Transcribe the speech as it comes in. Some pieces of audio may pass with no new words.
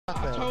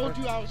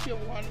told you I was here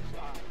one to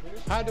fly.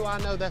 How do I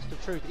know that's the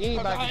truth?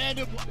 Anybody. I had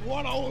the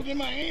water hose in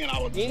my hand.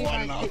 I was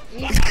Anybody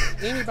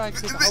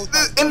can get the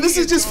hose. And this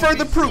is just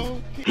further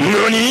proof.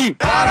 NANI?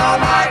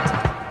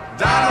 Dynamite!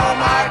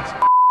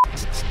 Dynamite!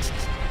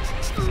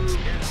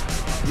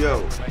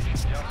 Yo.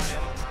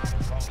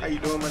 How you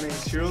doing? My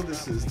name's Cheryl.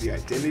 This is the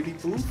Identity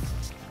Booth.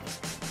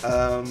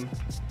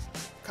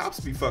 Cops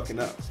be fucking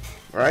up,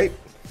 right?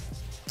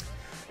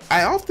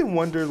 I often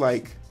wonder,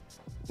 like,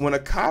 when a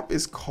cop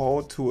is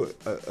called to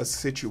a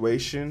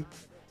situation,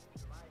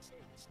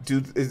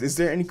 is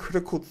there any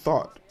critical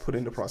thought put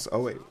into process?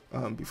 Oh wait,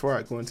 before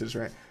I go into this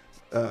rant,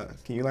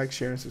 can you like,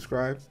 share, and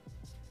subscribe?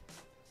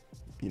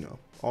 You know,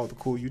 all the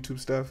cool YouTube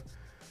stuff.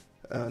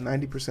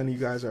 90% of you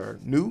guys are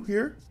new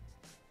here.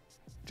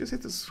 Just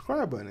hit the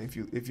subscribe button. If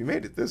you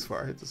made it this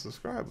far, hit the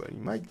subscribe button.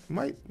 You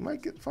might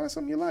find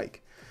something you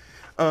like.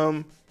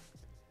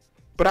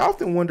 But I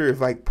often wonder if,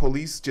 like,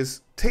 police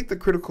just take the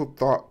critical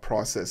thought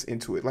process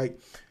into it. Like,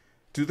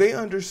 do they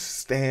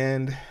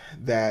understand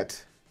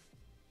that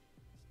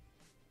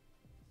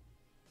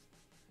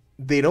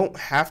they don't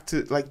have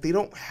to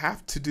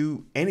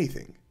do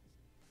anything?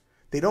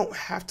 They don't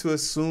have to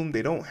assume.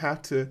 They don't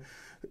have to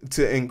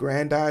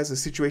aggrandize a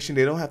situation.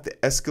 They don't have to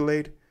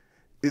escalate.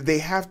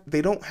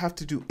 They don't have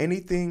to do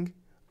anything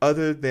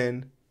other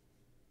than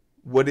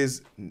what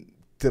is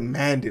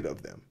demanded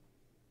of them.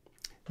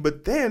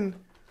 But then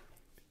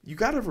you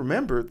got to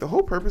remember, the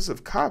whole purpose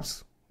of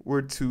cops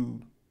were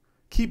to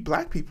keep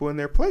black people in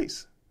their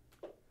place.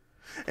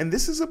 And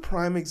this is a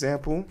prime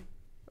example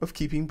of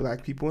keeping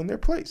black people in their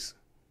place.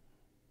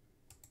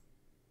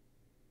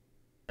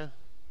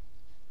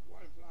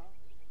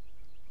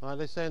 Are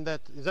they saying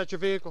that? Is that your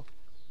vehicle?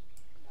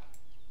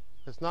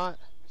 It's not?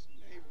 It's the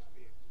neighbor's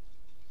vehicle.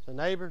 The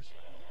neighbors?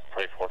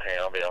 314,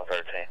 I'll be on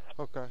 13.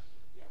 Okay.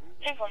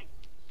 10-4.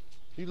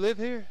 You live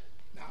here?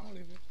 No, I don't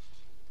live here.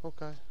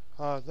 Okay.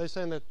 They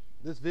saying that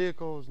this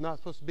vehicle is not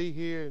supposed to be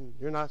here and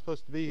you're not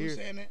supposed to be here. Who's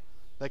saying that?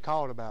 They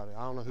called about it.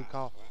 I don't know who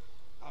called.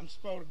 I'm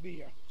supposed to be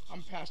here.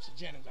 I'm Pastor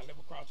Jennings. I live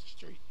across the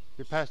street.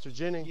 You're Pastor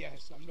Jennings?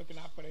 Yes, I'm looking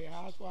out for their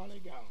house while they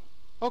gone.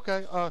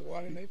 Okay.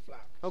 Water and they fly.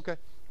 Okay.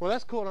 Well,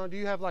 that's cool. Now, do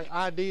you have, like,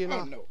 ID and all?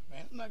 Oh, no,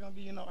 man. I'm not going to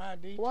give you no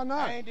ID. Why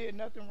not? I ain't did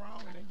nothing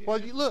wrong. And they did Well,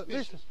 nothing look,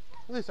 suspicious.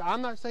 listen,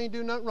 I'm not saying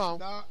do nothing wrong.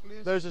 Doc,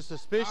 listen, There's a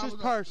suspicious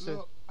person.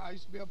 Look, I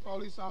used to be a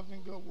police officer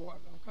in Goodwater.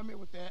 Don't come here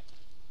with that.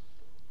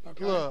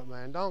 Okay? Look,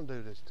 man, don't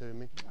do this to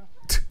me.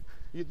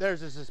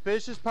 There's a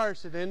suspicious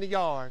person in the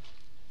yard,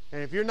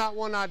 and if you're not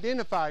one to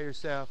identify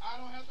yourself. I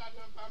don't have to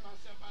identify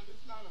myself.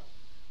 It's not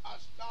a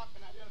stop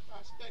and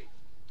identify state.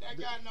 That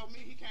guy know me.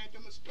 He came to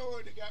my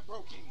store that got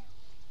broke in.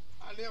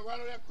 I live right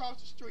over there across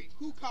the street.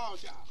 Who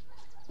called y'all?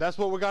 That's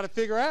what we got to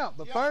figure out.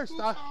 But first, who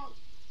called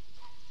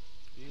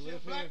you? He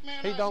live black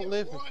man He don't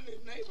live here.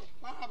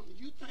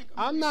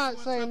 I'm not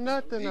saying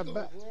nothing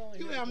about.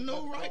 You have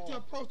no right to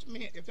approach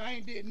me if I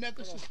ain't did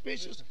nothing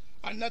suspicious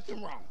or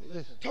nothing wrong.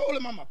 Told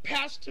him I'm a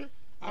pastor.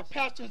 I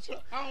pastor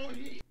until I don't want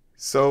to hear you.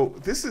 So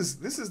this is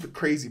the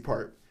crazy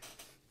part.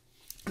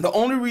 The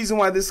only reason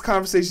why this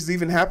conversation is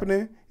even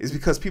happening is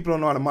because people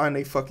don't know how to mind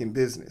their fucking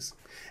business.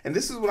 And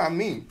this is what I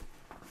mean.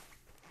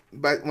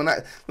 But when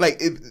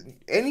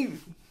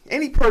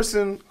any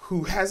person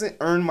who hasn't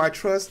earned my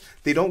trust,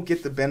 they don't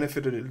get the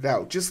benefit of the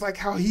doubt. Just like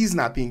how he's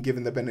not being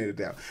given the benefit of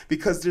the doubt.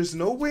 Because there's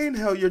no way in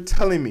hell you're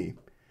telling me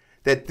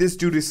that this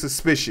dude is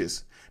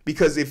suspicious.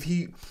 Because if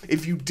you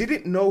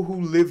didn't know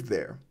who lived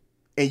there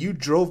and you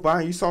drove by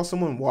and you saw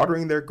someone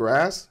watering their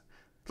grass,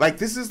 like,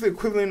 this is the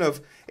equivalent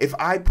of if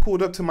I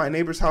pulled up to my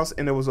neighbor's house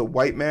and there was a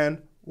white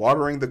man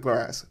watering the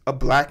grass, a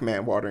black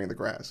man watering the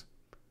grass.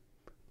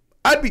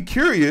 I'd be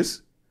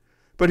curious,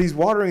 but he's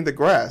watering the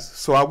grass,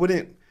 so I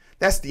wouldn't.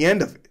 That's the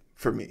end of it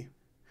for me.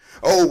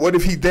 Oh, what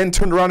if he then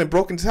turned around and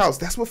broke into his house?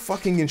 That's what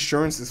fucking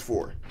insurance is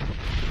for.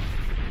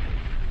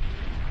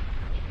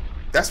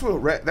 That's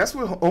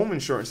what home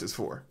insurance is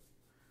for.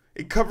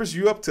 It covers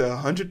you up to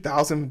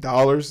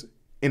 $100,000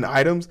 in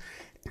items,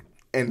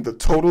 and the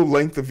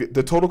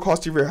total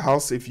cost of your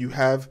house if you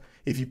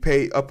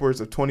pay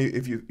upwards of 20,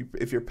 if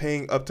you're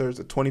paying upwards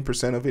of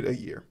 20% of it a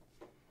year.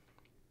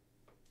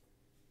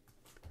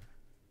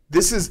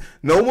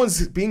 No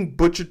one's being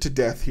butchered to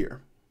death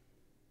here.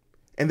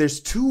 And there's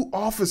two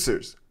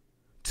officers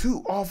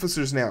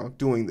now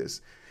doing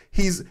this.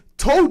 He's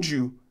told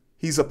you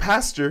he's a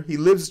pastor. He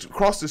lives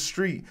across the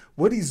street.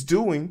 What he's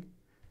doing,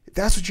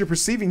 that's what you're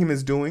perceiving him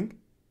as doing.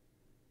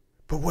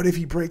 But what if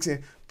he breaks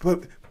in?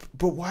 But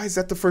why is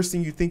that the first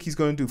thing you think he's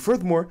going to do?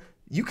 Furthermore,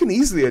 you can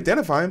easily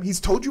identify him.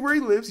 He's told you where he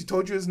lives. He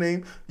told you his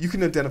name. You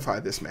can identify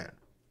this man.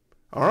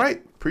 All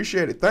right.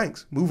 Appreciate it.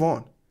 Thanks. Move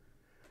on.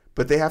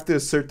 But they have to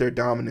assert their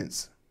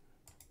dominance.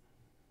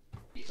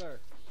 Sir.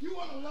 You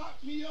want to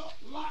lock me up?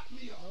 Lock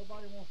me up.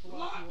 Nobody wants to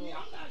lock me you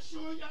up. I'm not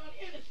showing y'all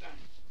anything.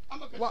 I'm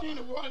going to continue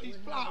to water these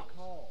flowers.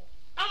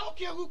 I don't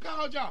care who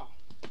called y'all.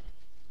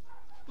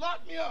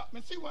 Lock me up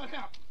and see what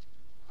happens.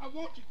 I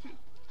want you to.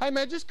 Hey,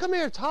 man, just come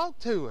here and talk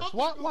to us.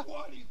 What?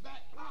 Water these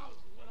back flowers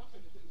is what I'm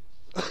going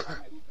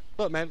to do.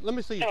 Look, man, let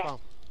me see your phone.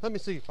 Let me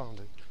see your phone,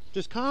 dude.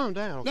 Just calm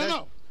down, okay?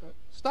 No.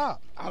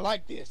 Stop. I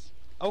like this.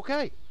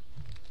 Okay.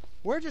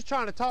 We're just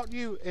trying to talk to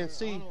you and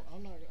see. I don't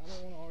want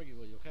to argue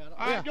with you, okay?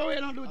 All right, go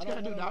ahead and do what you got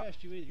to do, Doc.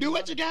 Do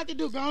what you got to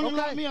do. Go on and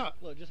lock me up.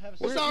 Look, just have a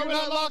seat. It's already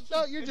not a locked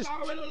up. You're It's just.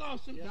 already a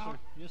lawsuit, Yes, sir. Doc.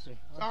 Yes, sir.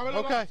 It's already a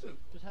Okay. lawsuit.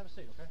 Just have a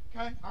seat, okay?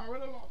 Okay,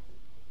 already a lawsuit.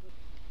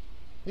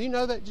 Do you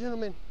know that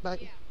gentleman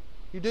back? Yeah.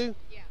 You do?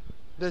 Yeah.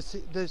 Does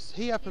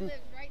he have He permission?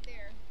 lives right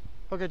there.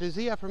 Okay. Does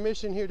he have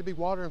permission here to be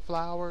watering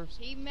flowers?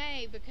 He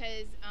may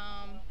because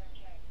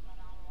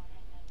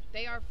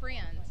they are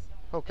friends.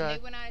 Okay. And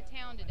they went out of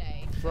town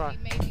today. Right.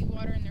 He may be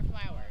watering their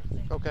flowers.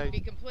 Okay.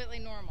 Be completely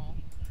normal.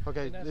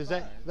 Okay. And that's Is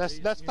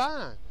fine. that's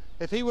fine?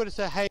 If he would have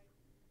said, "Hey."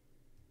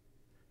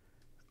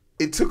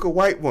 It took a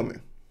white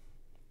woman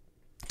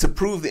to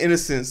prove the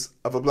innocence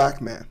of a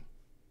black man.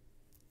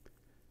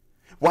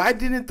 Why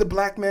didn't the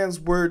black man's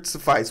word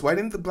suffice? Why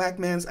didn't the black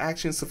man's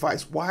action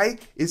suffice? Why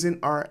isn't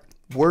our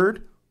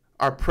word,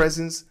 our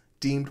presence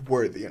deemed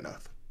worthy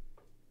enough?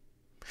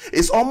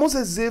 It's almost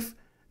as if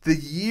the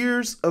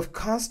years of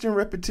constant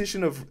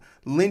repetition of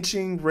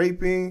lynching,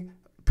 raping,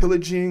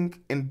 pillaging,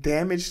 and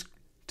damage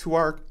to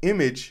our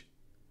image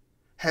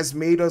has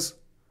made us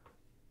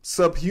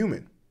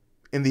subhuman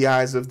in the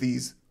eyes of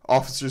these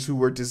officers who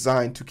were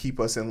designed to keep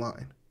us in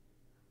line.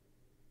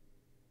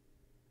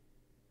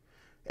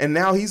 And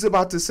now he's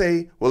about to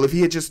say, well, if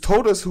he had just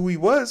told us who he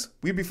was,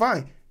 we'd be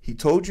fine. He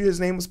told you his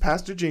name was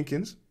Pastor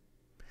Jenkins.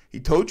 He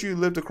told you he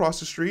lived across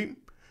the street.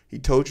 He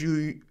told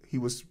you he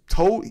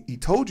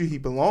told you he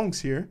belongs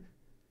here,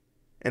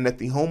 and that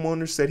the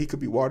homeowner said he could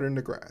be watering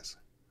the grass.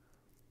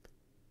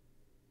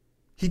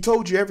 He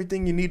told you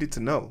everything you needed to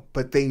know,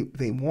 but they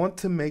want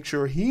to make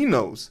sure he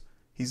knows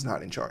he's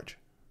not in charge.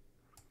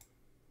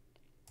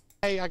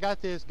 Hey, I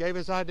got this. Gave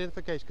his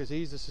identification because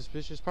he's a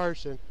suspicious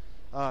person.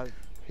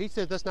 He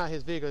said that's not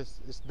his vehicle.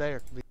 It's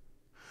there.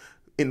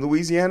 In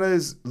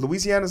Louisiana's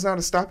not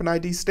a stop and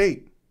ID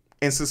state,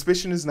 and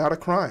suspicion is not a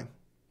crime.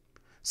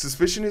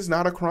 Suspicion is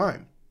not a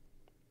crime.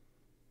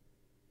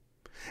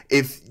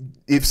 If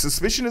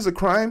suspicion is a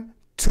crime,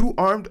 2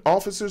 armed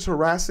officers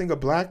harassing a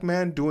black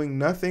man doing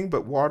nothing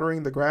but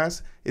watering the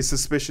grass is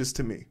suspicious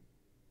to me.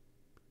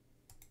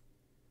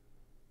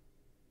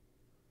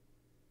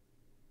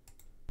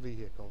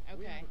 Vehicle.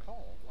 We have Okay. a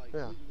call. Like,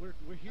 Yeah. we're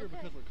here Okay.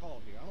 because we're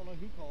called here. I don't know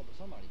who called, but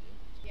somebody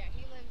did. Yeah,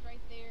 he lives right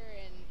there,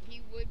 and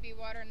he would be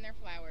watering their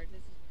flowers. This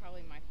is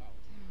probably my fault.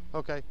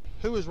 Okay.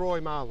 Who is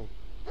Roy Milam?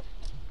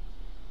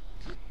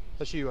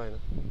 That's you, ain't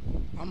it?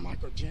 I'm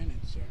Michael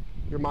Jennings, sir.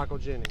 You're Michael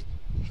Jennings.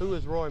 Who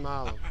is Roy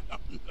Milam? I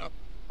don't know.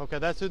 Okay,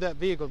 that's who that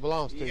vehicle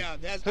belongs to. Yeah,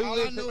 that's Who all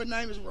I lives know. in- His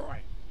name is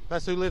Roy.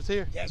 That's who lives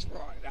here? That's Roy.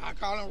 I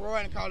call him Roy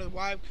and call his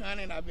wife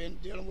Connie, and I've been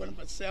dealing with him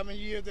for 7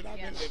 years that I've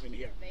been Yeah. living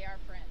here. They are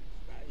friends.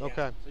 Yeah.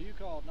 Okay. So you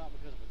called not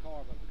because of the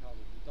car, but because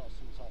you thought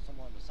you saw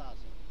someone besides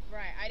him.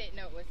 Right. I didn't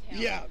know it was him.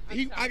 Yeah, I'm I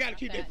sorry got to about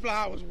keep that. their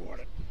flowers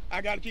watered.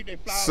 I got to keep their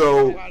flowers So-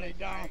 watered while they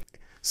down.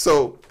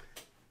 So,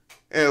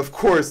 and of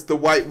course, the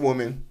white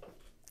woman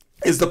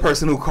is the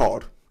person who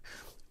called.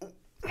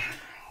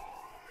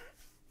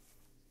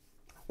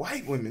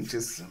 White women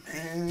just,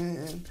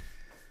 man.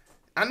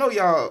 I know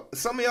y'all,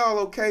 some of y'all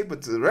okay,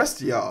 but the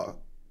rest of y'all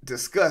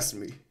disgust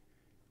me.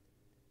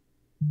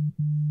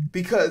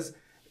 Because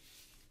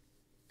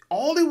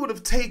all it would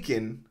have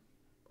taken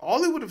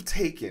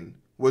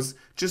was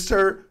just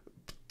her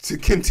to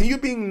continue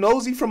being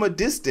nosy from a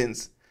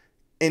distance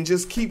and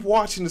just keep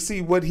watching to see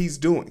what he's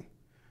doing.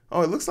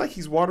 Oh, it looks like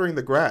he's watering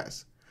the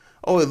grass.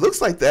 Oh, it looks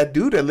like that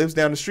dude that lives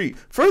down the street.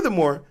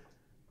 Furthermore,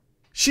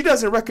 she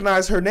doesn't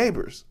recognize her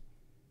neighbors.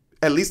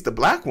 At least the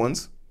black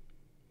ones.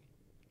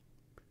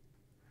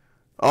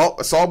 Oh,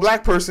 I saw a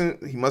black person.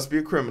 He must be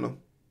a criminal.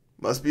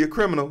 Must be a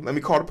criminal. Let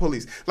me call the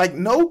police. Like,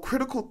 no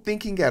critical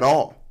thinking at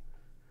all.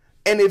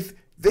 And if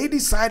they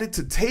decided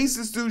to tase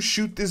this dude,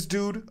 shoot this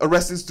dude,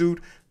 arrest this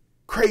dude,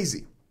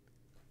 crazy.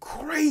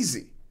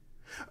 Crazy.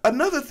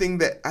 Another thing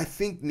that I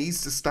think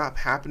needs to stop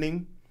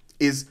happening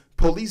is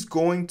police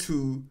going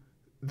to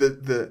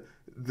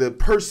the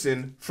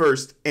person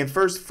first and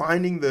first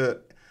finding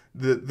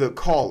the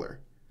caller.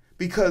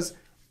 Because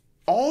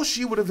all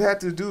she would have had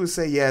to do is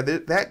say, yeah,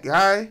 that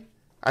guy,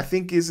 I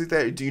think,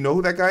 do you know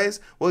who that guy is?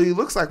 Well, he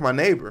looks like my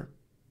neighbor.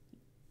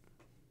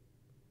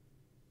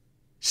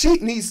 She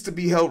needs to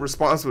be held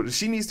responsible.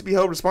 She needs to be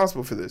held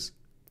responsible for this.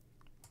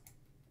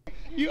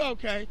 You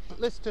okay?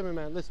 Listen to me,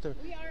 man. Listen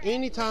to me.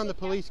 Anytime the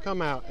police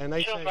come out and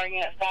they say,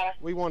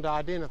 we want to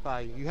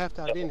identify you, you have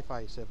to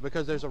identify yourself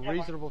because there's a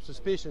reasonable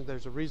suspicion,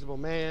 there's a reasonable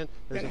man,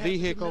 there's a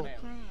vehicle.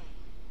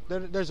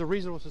 There's a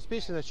reasonable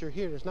suspicion that you're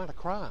here. There's not a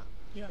crime.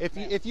 Yeah.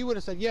 If you would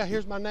have said, yeah,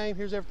 here's my name,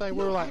 here's everything,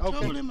 we were like, I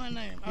okay. told him my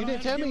name. You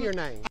didn't tell me your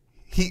name.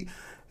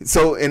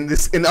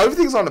 And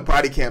everything's on the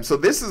body cam. So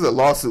this is a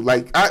lawsuit.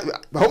 Like, I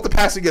hope the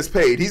pastor gets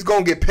paid. He's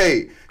gonna get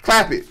paid.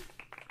 Clap it.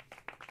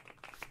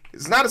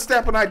 It's not a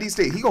step on ID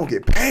state. He gonna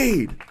get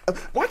paid.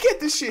 Why can't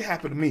this shit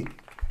happen to me?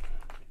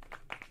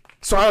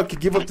 So I could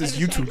give up this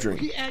YouTube dream.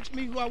 He asked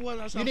me who I was.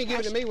 I said, You didn't give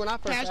it to me when I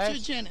first Pastor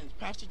asked. Jennings.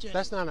 Pastor Jennings.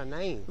 That's not a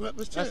name. What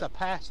was That's that? a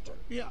pastor.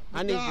 Yeah.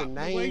 I need but your The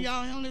way name.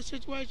 y'all handle this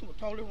situation was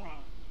totally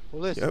wrong.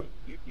 Well, listen. Yep.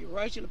 You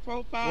racial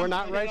profile. We're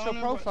not racial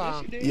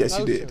profile. Yes,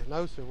 you did. Sir.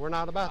 No, sir. We're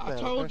not about that.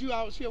 I told you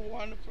I was here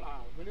watering the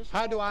flowers.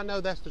 How do I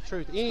know that's the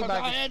truth? Anybody?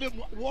 I had the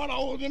water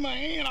hose in my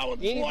hand. I was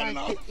watering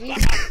all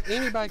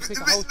anybody can pick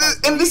a hose pipe.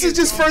 And this is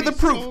just further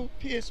proof. So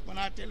pissed when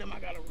I tell him I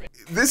got a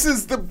This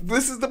is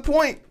the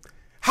point.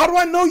 How do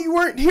I know you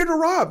weren't here to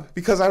rob?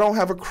 Because I don't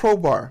have a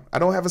crowbar. I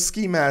don't have a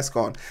ski mask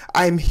on.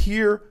 I'm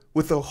here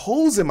with a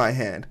hose in my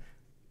hand,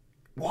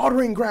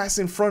 watering grass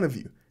in front of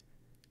you.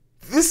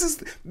 This is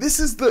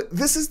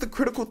the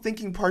critical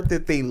thinking part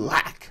that they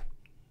lack.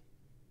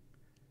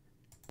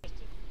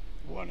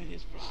 One of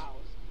his flowers.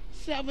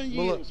 7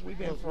 years we've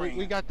been friends.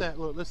 We got that.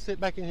 Look, let's sit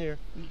back in here.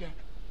 Okay.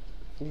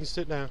 You can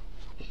sit down.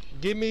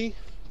 Give me,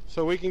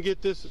 so we can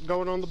get this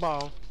going on the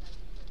ball.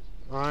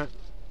 All right.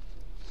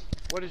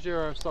 What is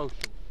your social?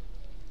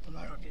 I'm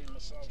not gonna give him a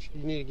social.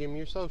 You need to give me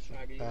your social.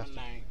 I'll give you my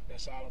name.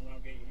 That's all I'm gonna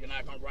give you. You're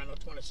not gonna run no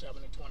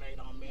 27 and 28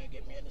 on me and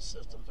get me in the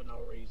system for no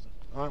reason.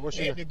 All right, what's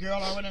your name? The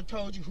girl already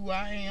told you who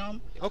I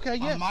am. Okay,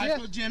 yes,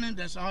 Michael Jennings.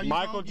 That's all you.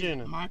 Michael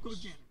Jennings. Michael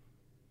Jennings.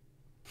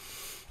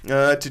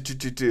 A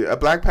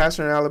black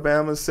pastor in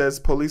Alabama says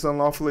police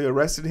unlawfully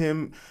arrested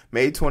him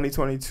May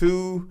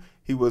 2022.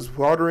 He was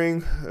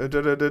watering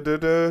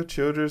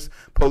Children's.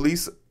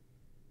 Police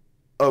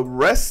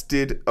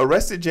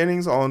arrested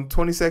Jennings on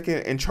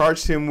 22nd and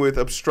charged him with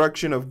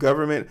obstruction of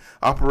government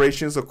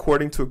operations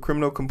according to a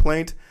criminal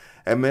complaint.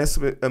 A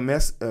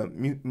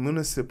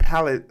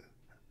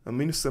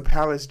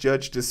municipalist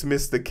judge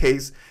dismissed the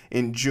case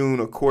in June,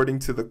 according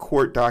to the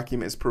court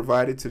documents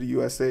provided to the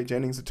USA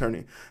Jennings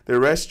attorney. The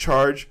arrest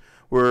charge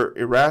were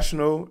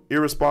irrational,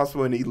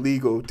 irresponsible, and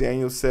illegal,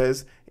 Daniel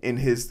says in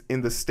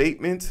the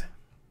statement.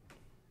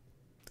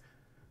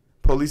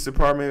 Police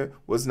department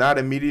was not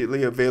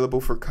immediately available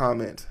for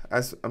comment.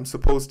 I'm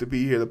supposed to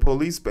be here. The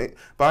police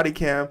body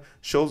cam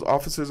shows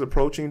officers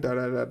approaching,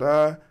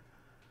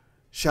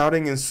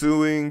 shouting and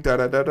suing,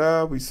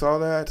 We saw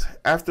that.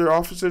 After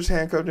officers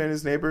handcuffed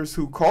Jennings' neighbors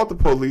who called the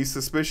police,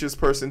 suspicious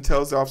person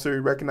tells the officer he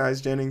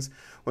recognized Jennings.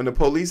 When the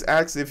police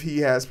asks if he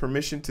has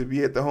permission to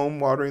be at the home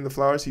watering the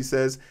flowers, he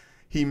says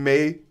he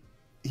may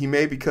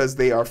because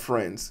they are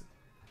friends.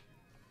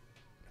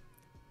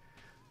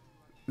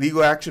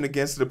 Legal action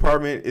against the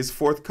department is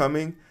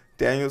forthcoming,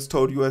 Daniels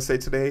told USA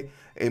Today.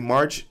 A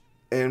march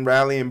and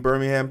rally in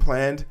Birmingham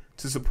planned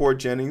to support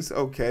Jennings.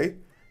 Okay.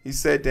 He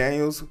said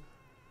Daniels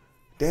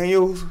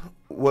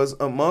was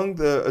among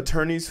the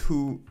attorneys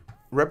who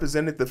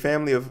represented the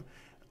family of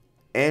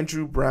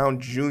Andrew Brown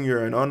Jr.,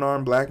 an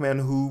unarmed black man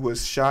who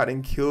was shot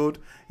and killed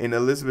in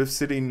Elizabeth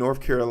City, North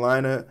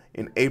Carolina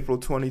in April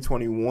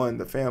 2021.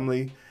 The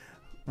family,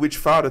 which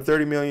filed a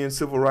 $30 million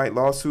civil rights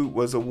lawsuit,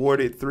 was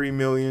awarded a $3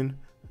 million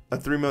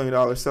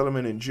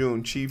settlement in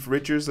June. Chief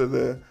Richards of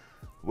the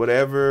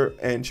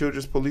and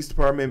Children's Police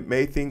Department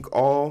may think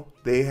all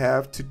they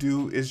have to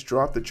do is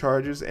drop the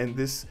charges and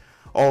this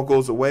all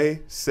goes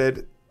away,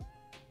 said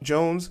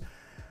Jones,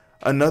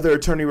 another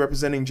attorney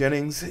representing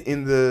Jennings.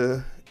 In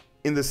the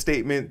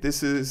statement,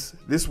 this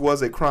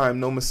was a crime,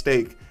 no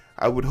mistake.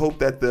 I would hope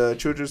that the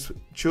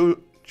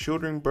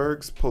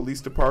Childersburg's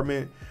police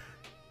department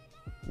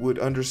would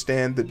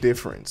understand the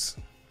difference.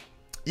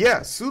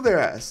 Yeah, sue their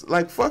ass.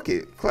 Like, fuck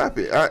it, clap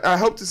it.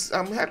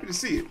 I'm happy to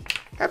see it,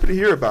 happy to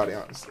hear about it,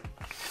 honestly.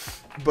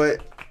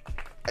 But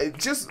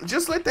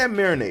just let that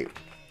marinate.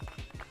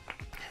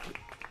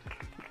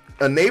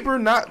 A neighbor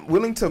not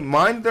willing to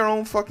mind their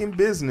own fucking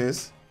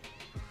business,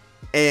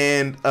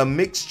 and a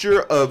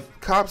mixture of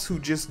cops who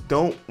just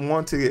don't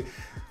want to get.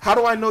 How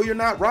do I know you're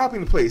not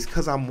robbing the place?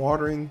 Because I'm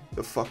watering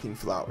the fucking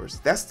flowers.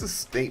 That's the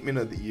statement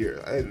of the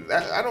year.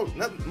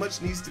 Nothing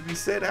much needs to be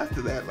said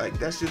after that. Like,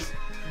 that's just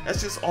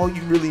all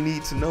you really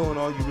need to know, and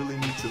all you really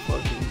need to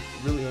fucking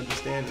really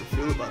understand and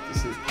feel about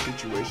this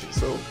situation.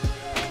 So,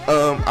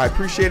 I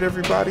appreciate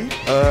everybody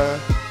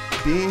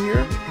being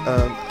here.